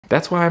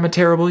That's why I'm a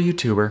terrible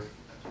YouTuber.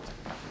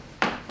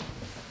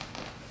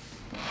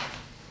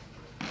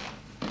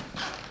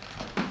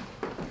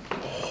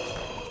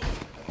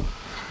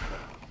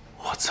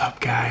 What's up,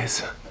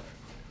 guys?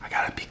 I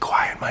gotta be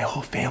quiet, my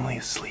whole family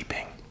is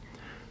sleeping.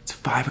 It's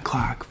 5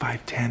 o'clock,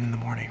 5:10 in the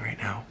morning right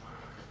now.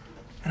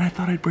 And I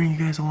thought I'd bring you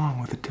guys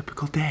along with a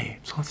typical day,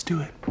 so let's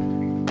do it.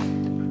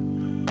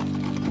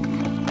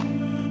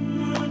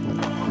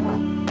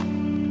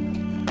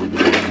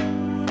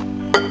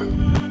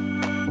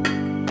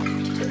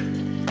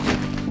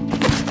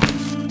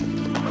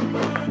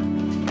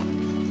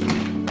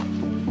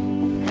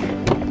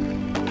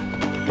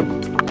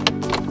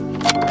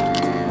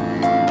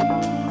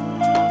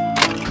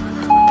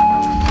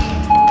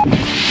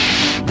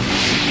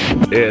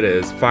 It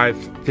is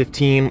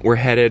 5:15, we're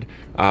headed.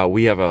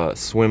 We have a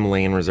swim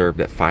lane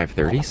reserved at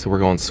 5:30, so we're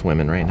going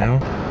swimming right now.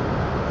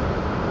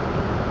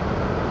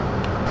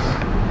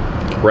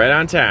 Right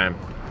on time.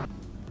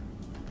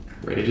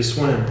 Ready to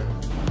swim.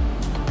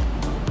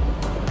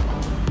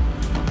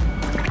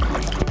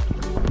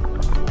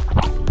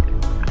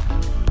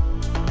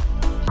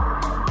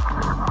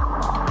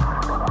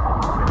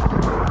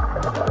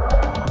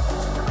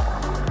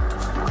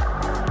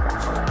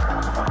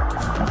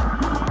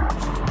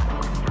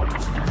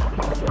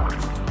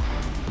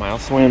 Mile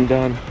swim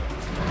done.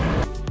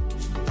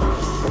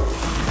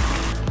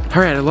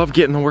 All right, I love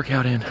getting the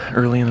workout in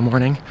early in the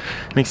morning.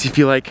 Makes you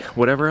feel like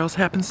whatever else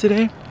happens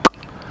today,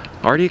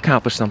 already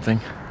accomplished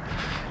something.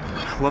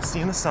 I love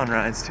seeing the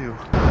sunrise too.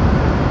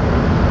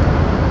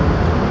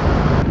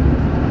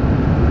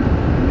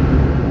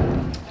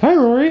 Hi,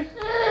 Rory.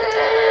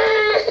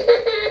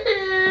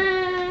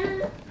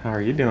 How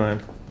are you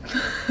doing?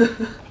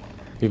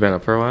 You been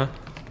up for a while?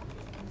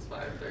 It's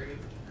 5:30.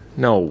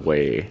 No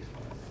way.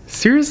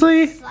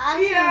 Seriously?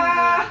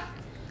 Yeah.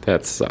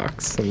 That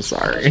sucks. I'm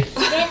sorry.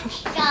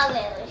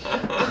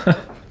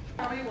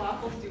 How many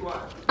waffles do you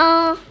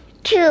want?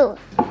 2.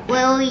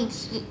 Will we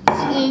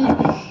stand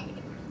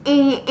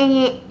and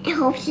it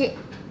hopes it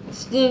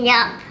stand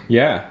up?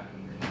 Yeah.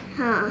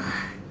 Huh.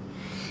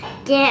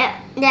 The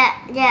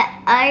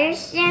other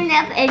stand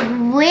up is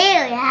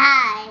really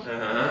high.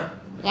 Uh-huh.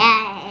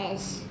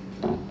 Yes.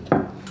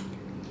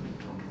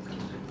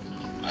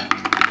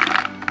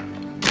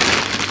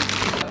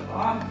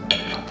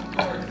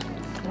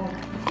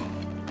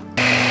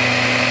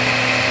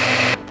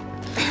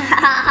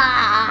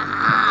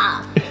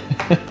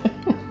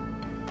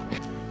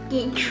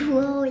 Get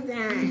clothes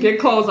on. Get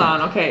clothes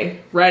on.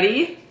 Okay.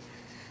 Ready?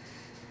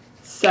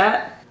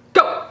 Set.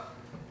 Go.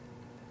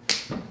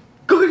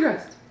 Go get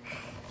dressed.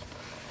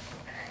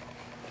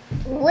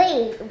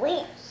 Wait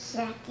a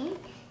second.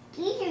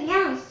 These are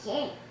not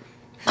safe.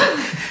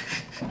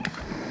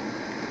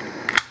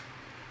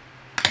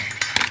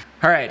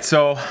 All right,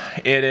 so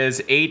it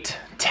is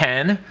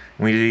 8:10.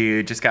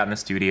 We just got in the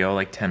studio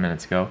like 10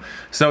 minutes ago.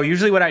 So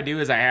usually what I do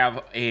is I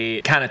have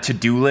a kind of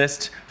to-do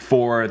list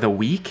for the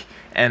week,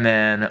 and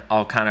then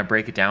I'll kind of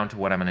break it down to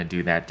what I'm gonna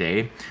do that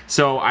day.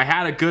 So I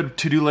had a good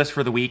to-do list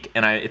for the week,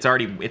 and it's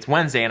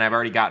Wednesday, and I've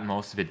already gotten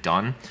most of it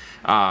done.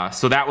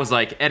 So that was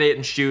like edit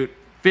and shoot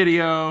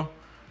video,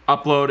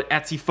 upload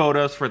Etsy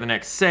photos for the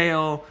next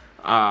sale,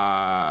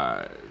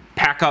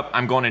 pack up.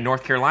 I'm going to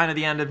North Carolina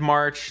the end of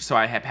March, so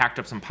I had packed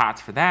up some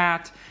pots for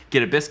that,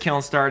 get a bisque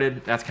kiln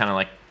started. That's kind of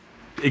like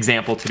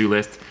example to-do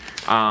list.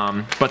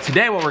 But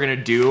today what we're gonna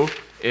do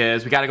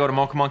is we gotta go to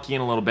Mocha Monkey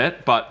in a little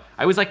bit, but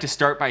I always like to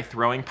start by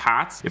throwing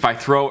pots. If I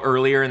throw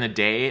earlier in the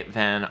day,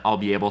 then I'll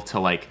be able to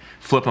like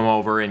flip them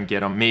over and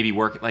get them, maybe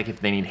work, like if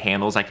they need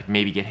handles, I could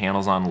maybe get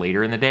handles on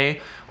later in the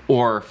day,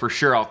 or for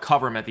sure I'll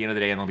cover them at the end of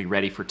the day and they'll be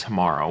ready for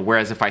tomorrow.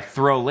 Whereas if I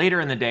throw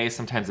later in the day,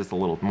 sometimes it's a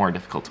little more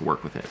difficult to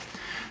work with it.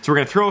 So we're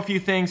gonna throw a few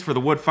things for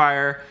the wood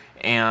fire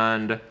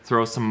and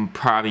throw some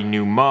probably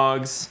new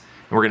mugs.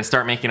 And we're gonna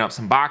start making up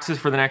some boxes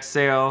for the next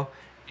sale.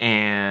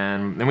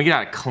 And then we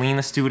gotta clean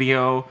the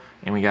studio,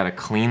 and we gotta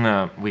clean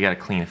a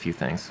few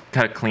things.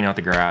 Gotta clean out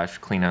the garage,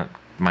 clean out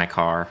my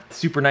car. It's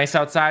super nice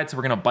outside, so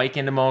we're gonna bike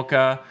into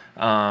Mocha.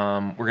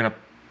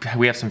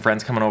 We have some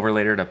friends coming over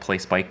later to play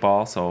spike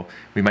ball, so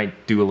we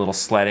might do a little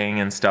sledding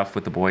and stuff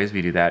with the boys.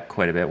 We do that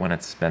quite a bit when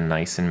it's been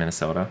nice in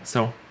Minnesota.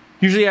 So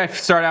usually I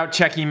start out,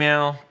 check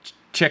email,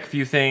 check a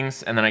few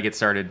things, and then I get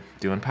started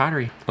doing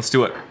pottery. Let's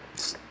do it.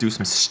 Let's do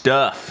some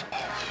stuff.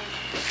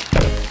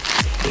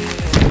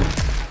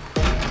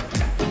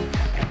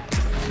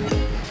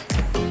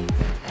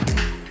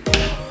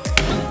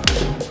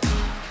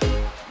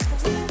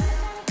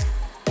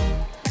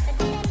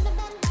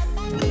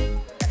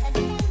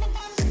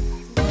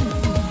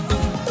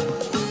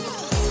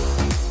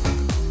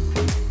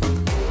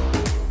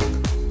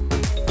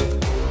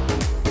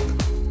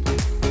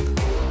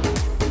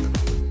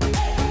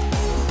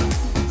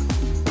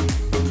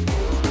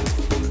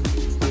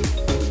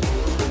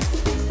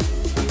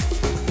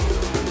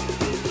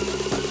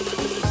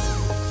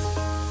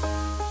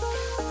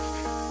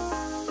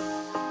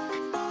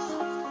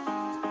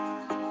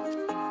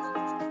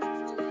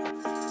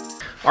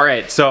 All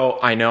right, so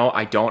I know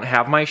I don't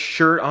have my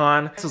shirt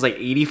on. This is like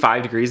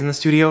 85 degrees in the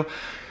studio.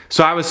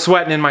 So I was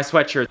sweating in my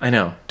sweatshirt. I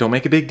know, don't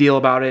make a big deal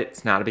about it.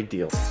 It's not a big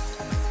deal.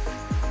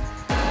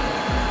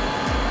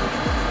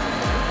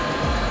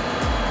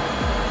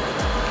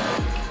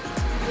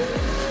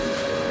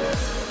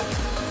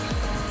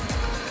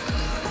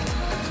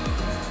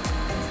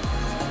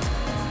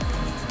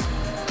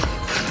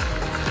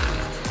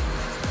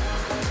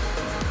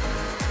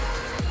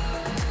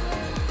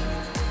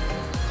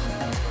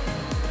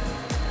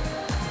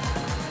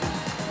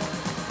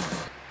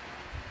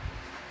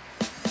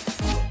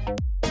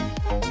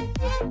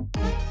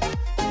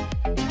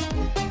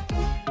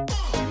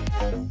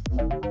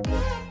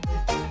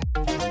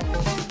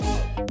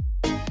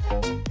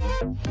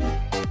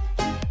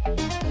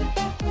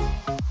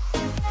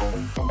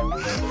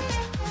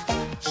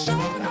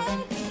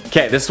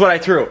 Okay, this is what I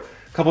threw.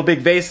 A couple big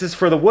vases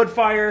for the wood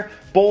fire,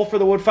 bowl for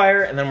the wood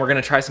fire, and then we're gonna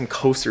try some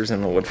coasters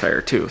in the wood fire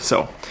too,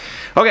 so.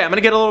 Okay, I'm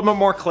gonna get a little bit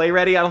more clay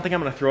ready. I don't think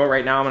I'm gonna throw it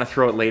right now. I'm gonna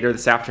throw it later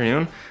this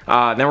afternoon.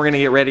 Then we're gonna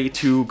get ready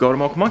to go to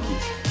Mocha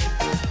Monkeys.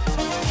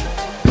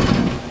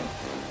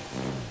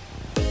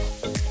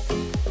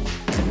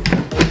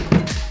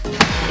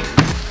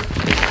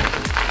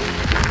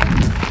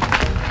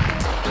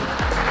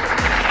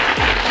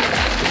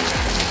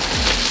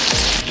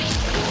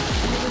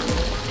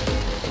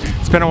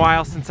 It's been a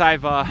while since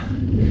I've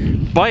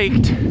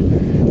biked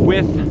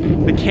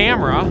with the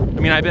camera. I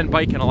mean, I've been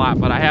biking a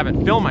lot, but I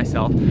haven't filmed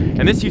myself.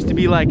 And this used to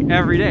be like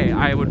every day.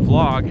 I would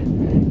vlog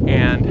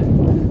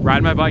and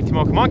ride my bike to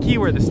Mocha Monkey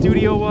where the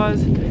studio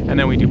was, and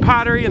then we do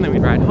pottery, and then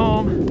we'd ride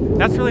home.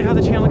 That's really how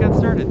the channel got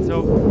started.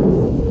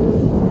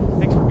 So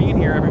thanks for being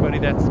here, everybody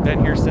that's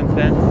been here since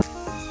then.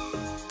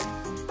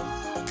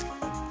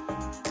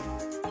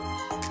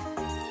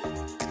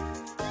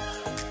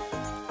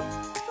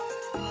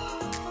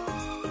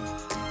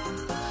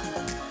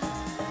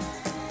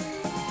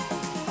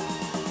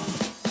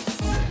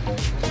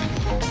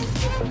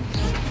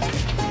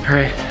 All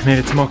right, I made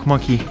it to Mocha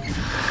Monkey.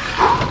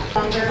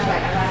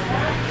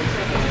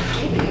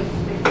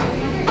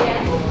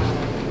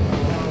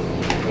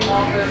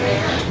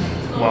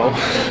 Well,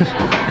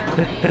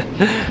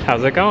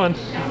 how's it going?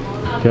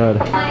 Good.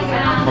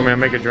 Want me to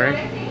make a drink?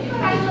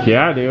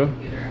 Yeah, I do.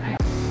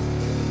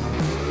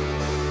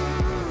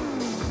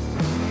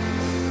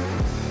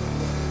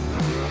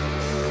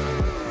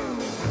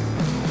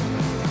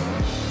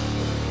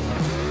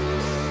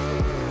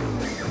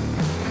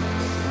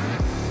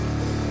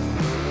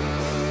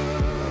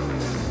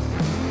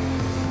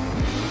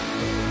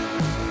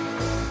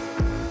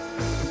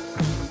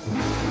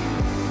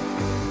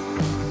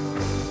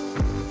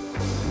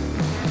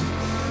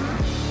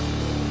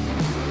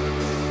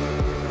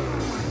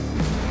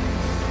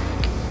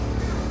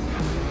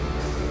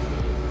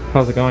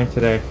 How's it going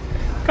today?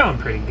 Going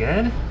pretty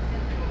good.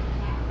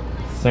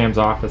 Sam's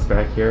office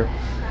back here.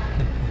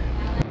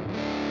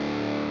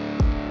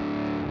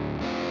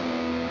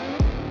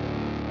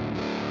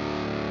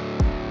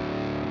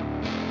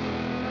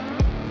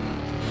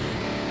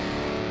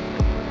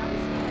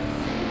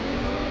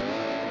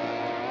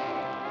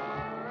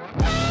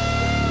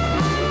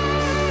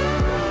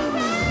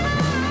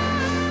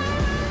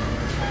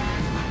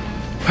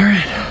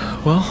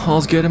 Alright, well,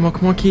 all's good at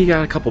Mocha Monkey.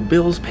 Got a couple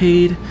bills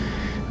paid.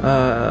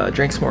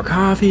 Drank some more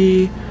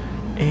coffee,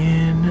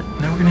 and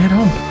now we're gonna head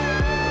home.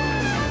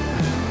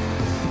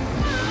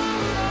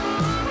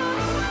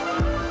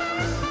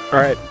 All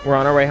right, we're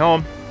on our way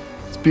home.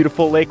 It's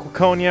beautiful Lake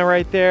Waconia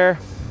right there,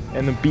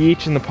 and the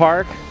beach and the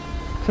park.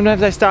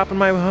 Sometimes I stop on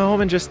my way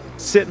home and just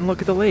sit and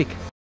look at the lake.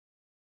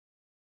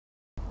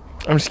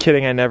 I'm just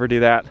kidding, I never do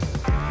that.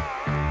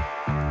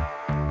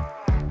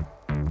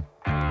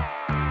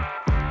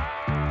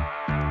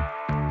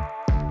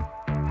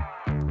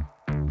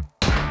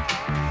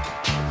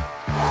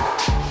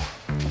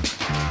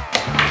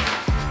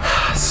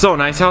 So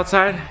nice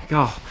outside.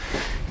 Oh,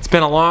 it's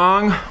been a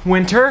long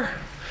winter,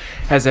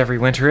 as every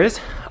winter is,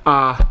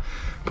 but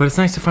it's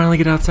nice to finally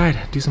get outside,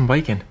 do some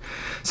biking.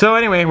 So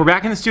anyway, we're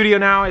back in the studio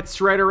now.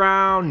 It's right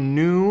around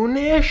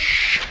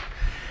noon-ish,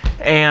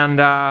 and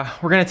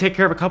we're gonna take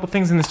care of a couple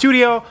things in the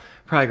studio,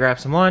 probably grab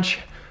some lunch,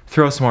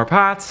 throw some more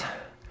pots,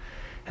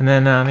 and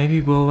then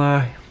maybe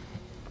we'll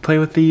play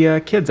with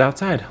the kids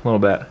outside a little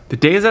bit. The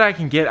days that I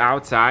can get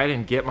outside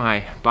and get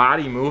my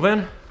body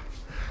moving,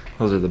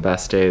 those are the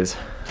best days.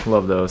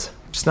 Love those.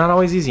 Just not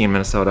always easy in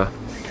Minnesota.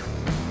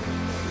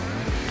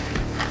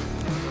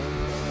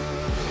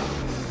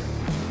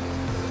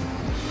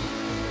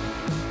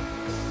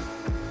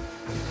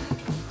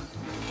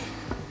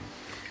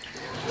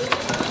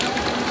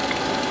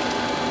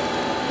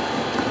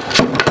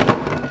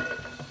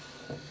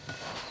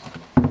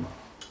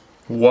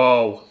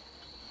 Whoa.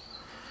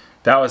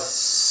 That was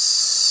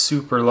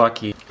super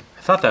lucky.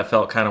 I thought that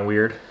felt kind of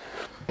weird.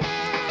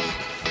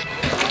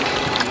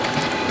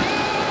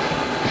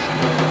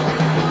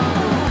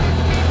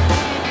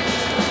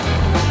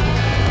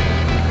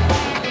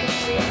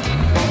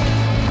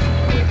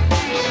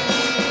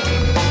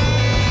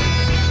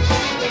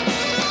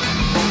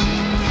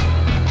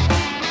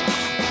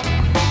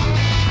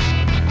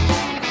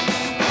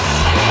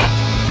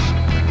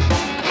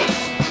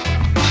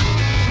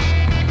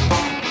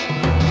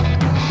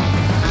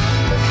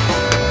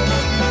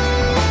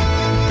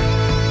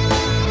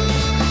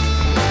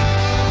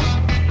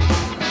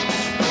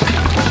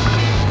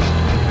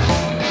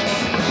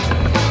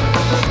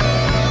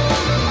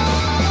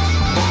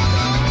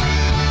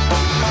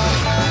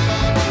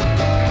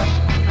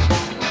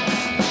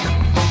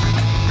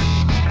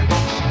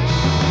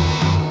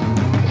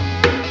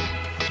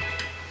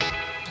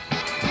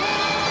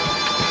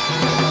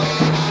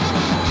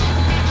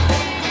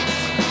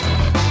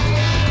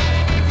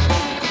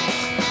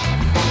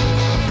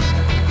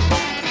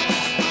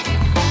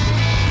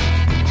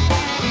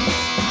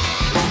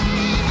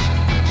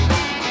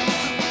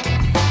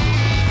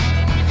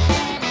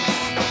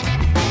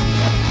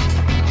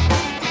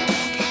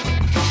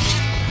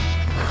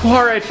 Well,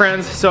 all right,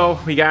 friends, so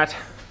we got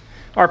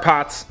our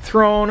pots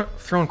thrown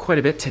quite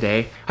a bit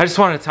today. I just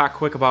wanted to talk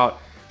quick about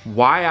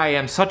why I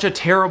am such a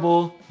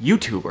terrible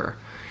YouTuber.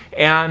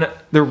 And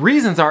the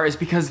reasons is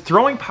because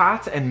throwing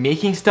pots and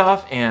making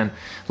stuff and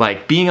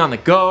like being on the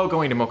go,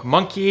 going to Mocha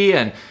Monkey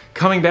and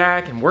coming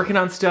back and working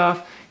on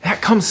stuff,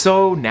 that comes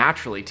so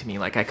naturally to me.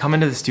 Like I come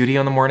into the studio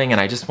in the morning and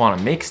I just want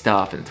to make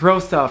stuff and throw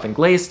stuff and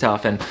glaze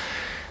stuff, and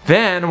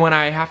then when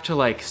I have to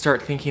like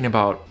start thinking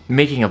about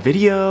making a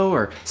video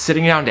or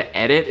sitting down to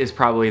edit is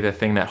probably the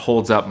thing that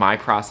holds up my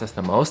process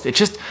the most. It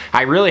just,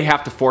 I really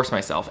have to force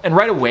myself. And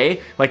right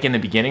away, like in the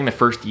beginning, the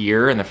first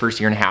year and the first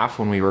year and a half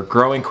when we were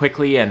growing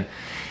quickly and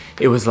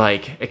it was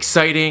like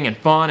exciting and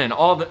fun and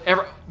all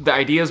the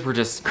ideas were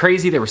just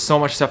crazy. There was so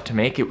much stuff to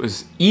make. It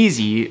was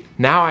easy.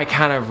 Now I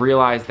kind of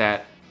realize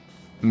that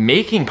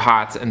making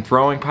pots and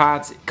throwing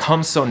pots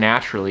comes so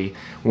naturally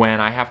when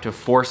I have to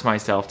force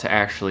myself to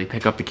actually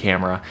pick up the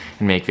camera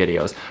and make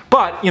videos.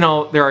 But, you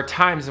know, there are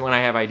times when I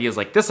have ideas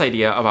like this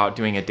idea about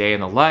doing a day in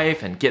the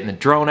life and getting the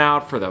drone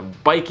out for the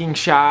biking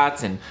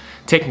shots and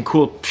taking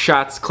cool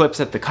shots,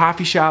 clips at the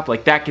coffee shop.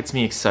 Like that gets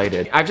me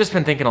excited. I've just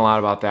been thinking a lot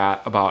about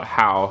that, about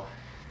how,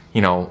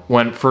 you know,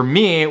 for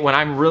me, when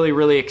I'm really,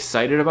 really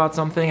excited about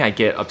something, I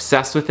get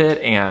obsessed with it,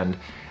 and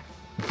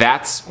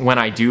that's when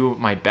I do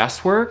my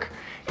best work.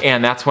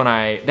 And that's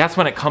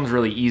when it comes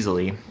really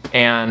easily.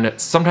 And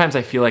sometimes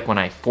I feel like when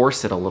I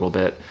force it a little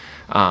bit,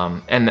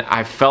 and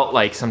I felt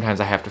like sometimes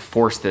I have to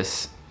force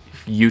this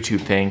YouTube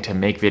thing to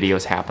make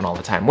videos happen all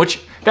the time, which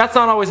that's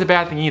not always a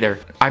bad thing either.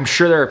 I'm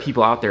sure there are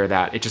people out there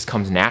that it just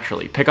comes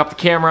naturally. Pick up the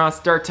camera,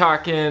 start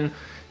talking,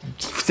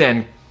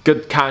 and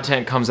good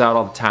content comes out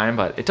all the time,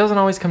 but it doesn't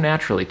always come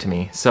naturally to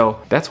me.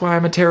 So that's why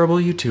I'm a terrible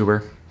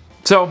YouTuber.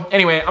 So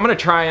anyway, I'm gonna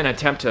try and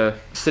attempt to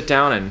sit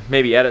down and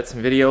maybe edit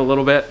some video a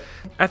little bit.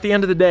 At the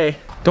end of the day,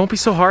 don't be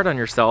so hard on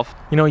yourself.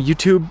 You know,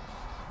 YouTube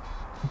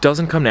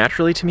doesn't come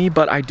naturally to me,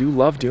 but I do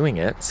love doing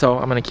it. So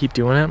I'm gonna keep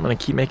doing it. I'm gonna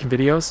keep making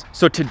videos.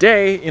 So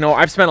today, you know,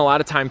 I've spent a lot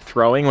of time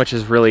throwing, which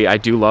is really, I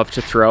do love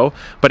to throw,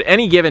 but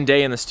any given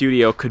day in the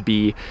studio could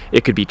be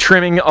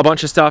trimming a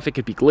bunch of stuff, it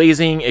could be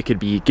glazing, it could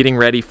be getting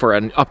ready for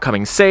an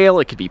upcoming sale,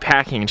 it could be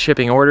packing and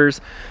shipping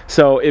orders.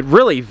 So it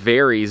really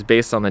varies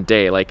based on the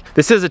day. Like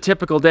this is a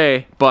typical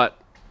day, but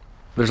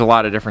there's a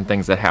lot of different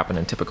things that happen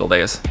in typical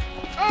days.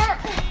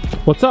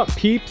 What's up,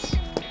 peeps?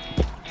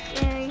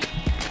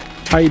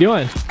 How you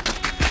doing?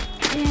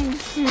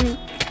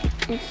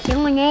 It's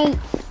so nice.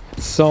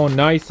 So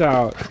nice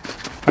out.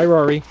 Hi,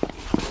 Rory.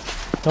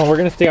 No, we're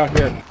gonna stay out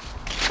here.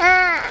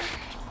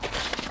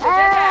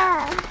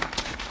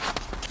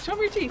 Show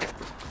me your teeth.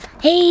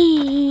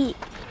 Hey.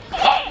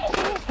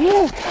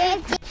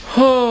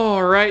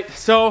 All right,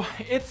 so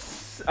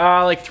it's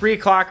like 3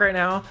 o'clock right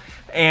now,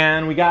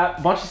 and we got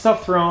a bunch of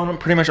stuff thrown.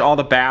 Pretty much all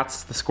the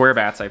bats, the square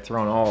bats, I've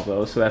thrown all of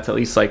those, so that's at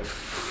least like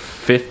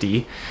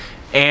 50.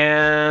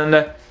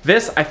 And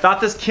this, I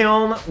thought this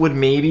kiln would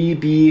maybe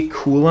be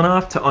cool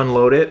enough to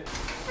unload it.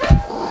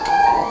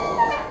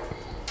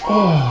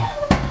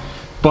 Oh,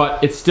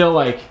 but it's still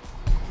like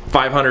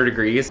 500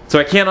 degrees. So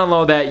I can't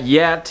unload that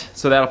yet,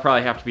 so that'll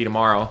probably have to be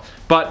tomorrow.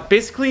 But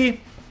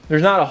basically,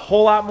 there's not a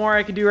whole lot more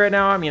I could do right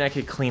now. I mean, I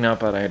could clean up,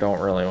 but I don't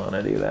really want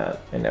to do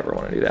that. I never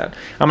want to do that.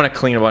 I'm gonna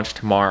clean a bunch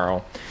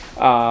tomorrow.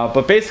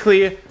 But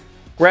basically,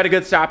 we're at a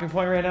good stopping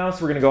point right now,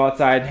 so we're gonna go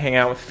outside, hang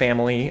out with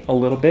family a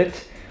little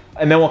bit.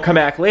 And then we'll come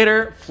back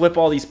later, flip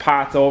all these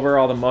pots over,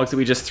 all the mugs that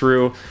we just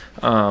threw.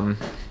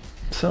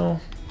 So,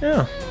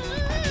 yeah.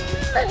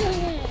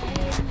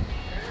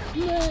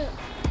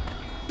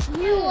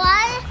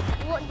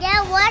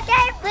 What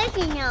are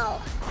fishing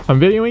now? I'm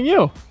videoing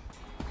you.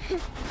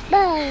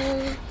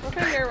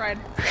 Okay, your ride.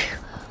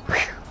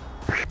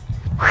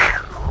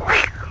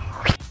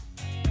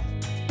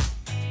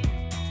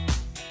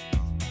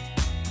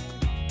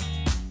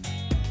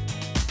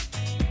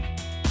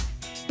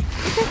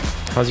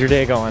 How's your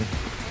day going?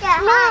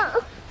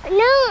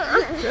 No.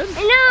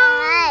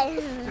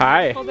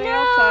 Hi. Whole day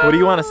outside. What do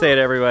you want to say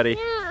to everybody?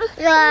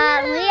 We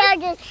are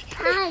just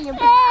trying to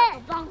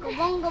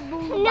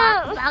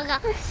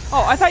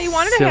Oh, I thought you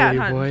wanted a hat,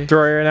 hon. boy.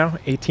 Rory right now,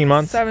 18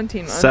 months?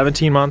 17 months.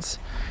 17 months.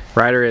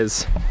 Ryder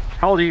is,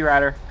 how old are you,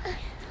 Ryder?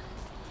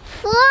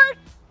 4,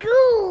 2,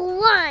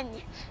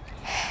 1.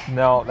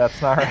 No, that's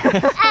not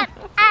right.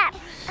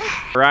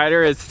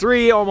 Ryder is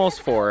 3,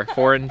 almost 4.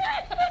 4 in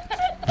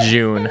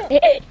June.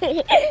 You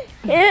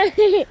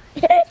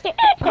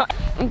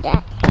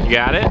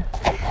got it?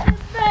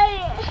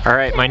 All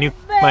right, my new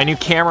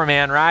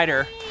cameraman,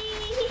 Ryder.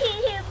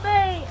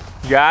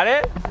 You got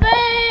it?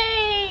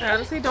 I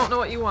honestly don't know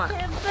what you want.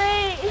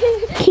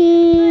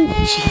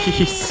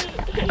 Jeez.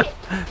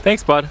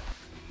 Thanks, bud.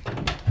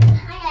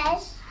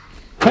 Yes.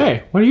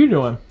 Hey, what are you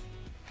doing?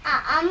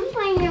 I'm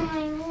playing in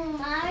my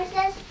room. I was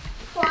just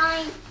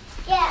flying.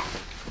 Yeah,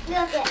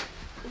 look at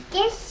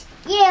this.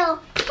 You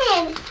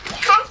can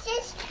catch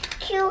this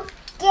to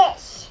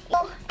this.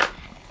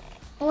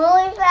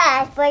 Really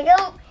fast, but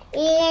don't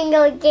even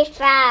go this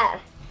far.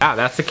 Ah,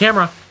 that's the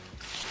camera.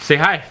 Say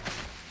hi.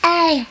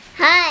 Hi.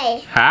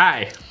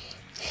 Hi.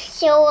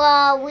 So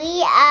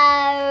we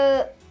are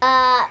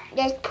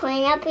just put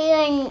it up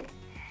here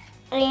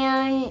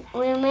and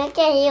we make a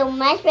little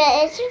mess, but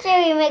it's just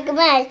that we make a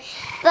mess.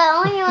 But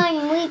only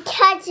when we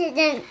touch it,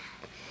 then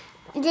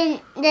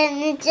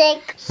it's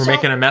like... We're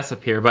making a mess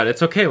up here, but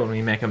it's okay when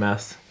we make a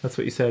mess. That's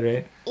what you said,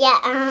 right?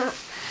 Yeah,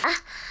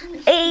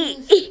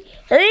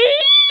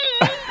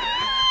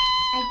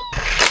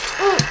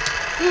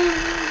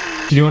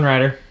 What you doing,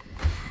 Ryder?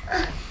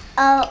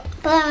 Oh,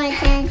 but my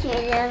chance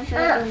is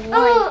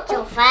run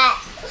so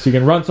fast. So you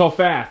can run so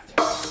fast.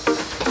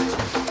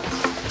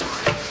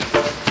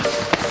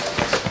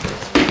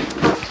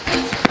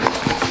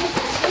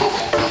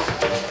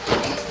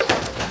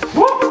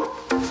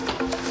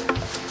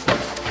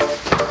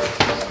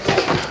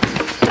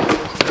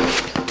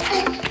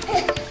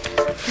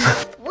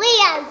 We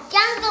are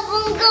Jungle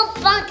Bungle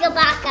Bunga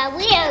Baka.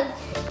 We are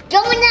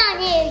going out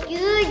here,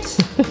 dudes.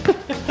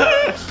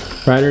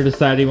 Ryder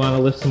decided he wanted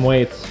to lift some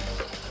weights.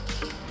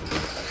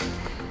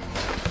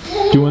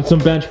 Doing some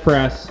bench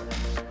press.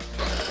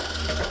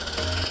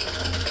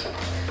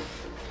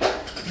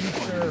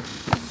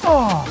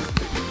 Oh.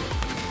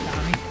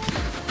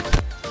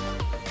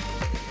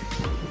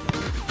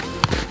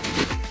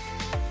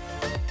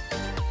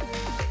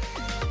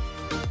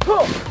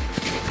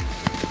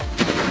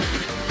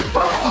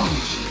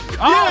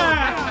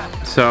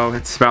 Yeah! So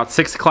it's about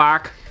 6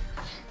 o'clock.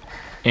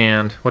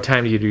 And what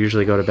time do you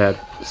usually go to bed?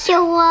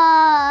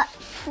 So,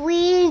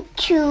 3,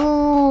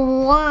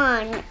 2,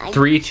 1.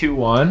 3, 2,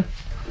 1?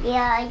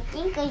 Yeah, I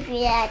think I do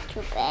that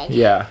to bed.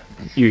 Yeah.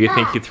 You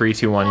think you 3,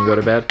 2, 1, you go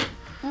to bed?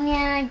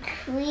 Yeah,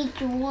 3,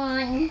 2,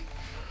 1.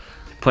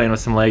 Playing with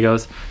some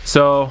Legos.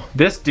 So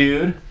this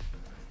dude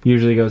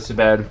usually goes to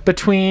bed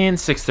between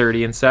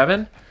 6:30 and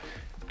 7.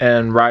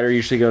 And Ryder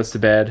usually goes to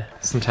bed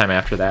sometime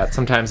after that.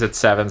 Sometimes it's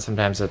 7,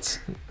 sometimes it's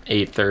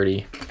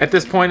 8:30. At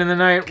this point in the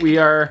night, we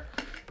are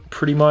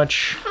pretty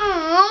much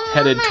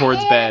headed towards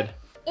bed.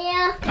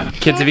 Yeah.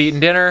 Kids have eaten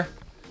dinner,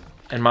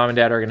 and Mom and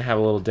Dad are gonna have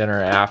a little dinner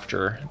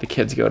after the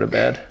kids go to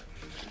bed.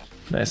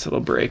 Nice little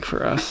break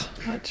for us.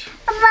 Much.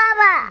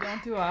 Baba.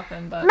 Don't too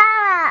often, but.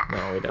 Baba.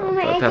 No, we don't,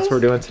 but that's what we're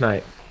doing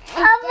tonight.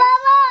 Baba.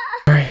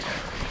 All right,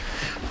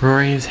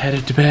 Rory is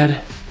headed to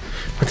bed.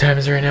 What time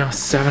is it right now?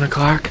 7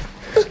 o'clock.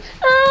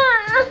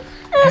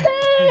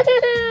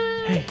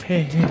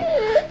 Hey.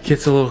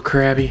 Gets a little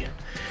crabby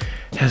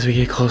as we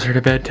get closer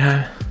to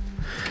bedtime.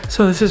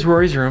 So this is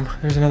Rory's room.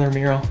 There's another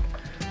mural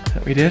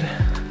that we did.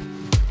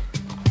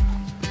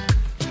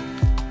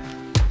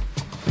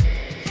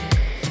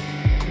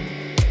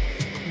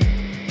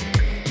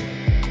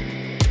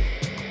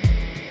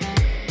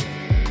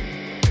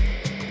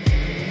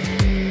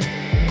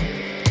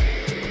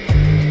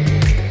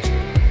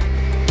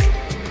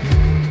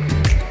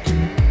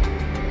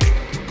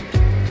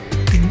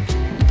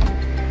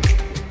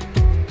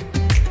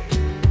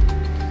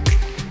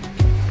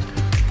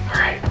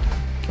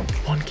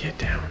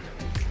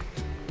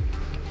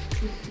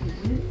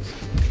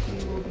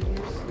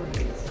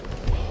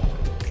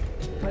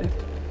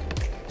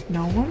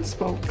 No one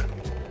spoke.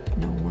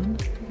 No one.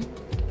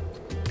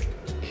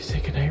 You say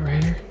goodnight,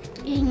 Ryder?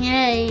 Good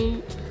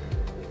night.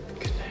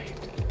 Good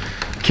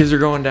night. Kids are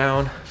going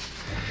down.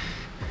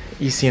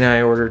 EC and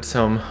I ordered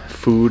some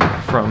food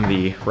from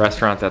the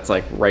restaurant that's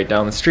like right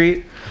down the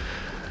street.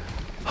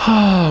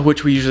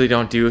 Which we usually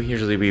don't do.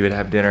 Usually we would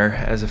have dinner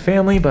as a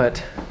family,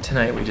 but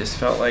tonight we just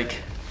felt like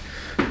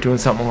doing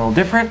something a little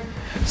different.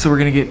 So we're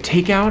gonna get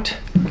takeout,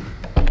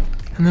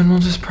 and then we'll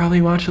just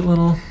probably watch a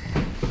little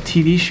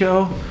TV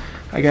show.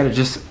 I gotta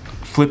just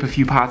flip a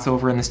few pots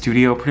over in the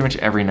studio pretty much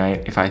every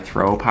night. If I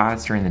throw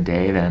pots during the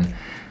day, then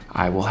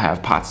I will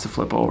have pots to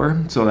flip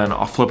over. So then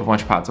I'll flip a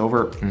bunch of pots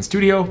over in the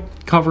studio,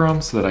 cover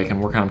them so that I can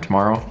work on them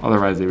tomorrow.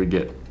 Otherwise they would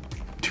get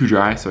too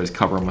dry, so I just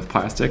cover them with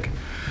plastic.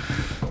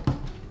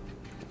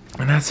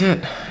 And that's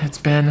it.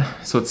 It's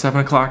 7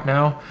 o'clock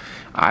now.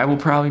 I will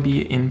probably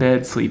be in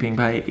bed sleeping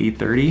by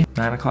 8:30,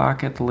 9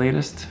 o'clock at the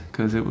latest,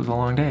 because it was a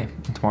long day.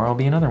 And tomorrow will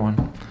be another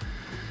one.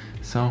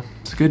 So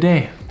it's a good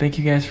day. Thank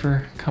you guys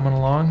for coming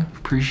along.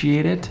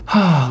 Appreciate it.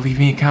 Leave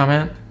me a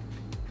comment,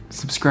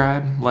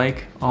 subscribe,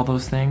 like, all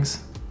those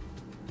things.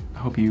 I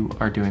hope you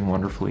are doing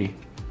wonderfully.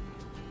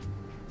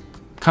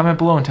 Comment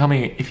below and tell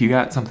me if you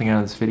got something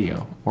out of this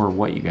video or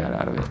what you got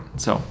out of it.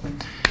 So,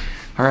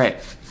 all right,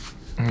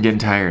 I'm getting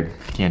tired,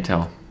 if you can't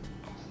tell.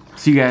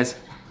 See you guys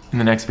in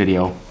the next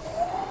video.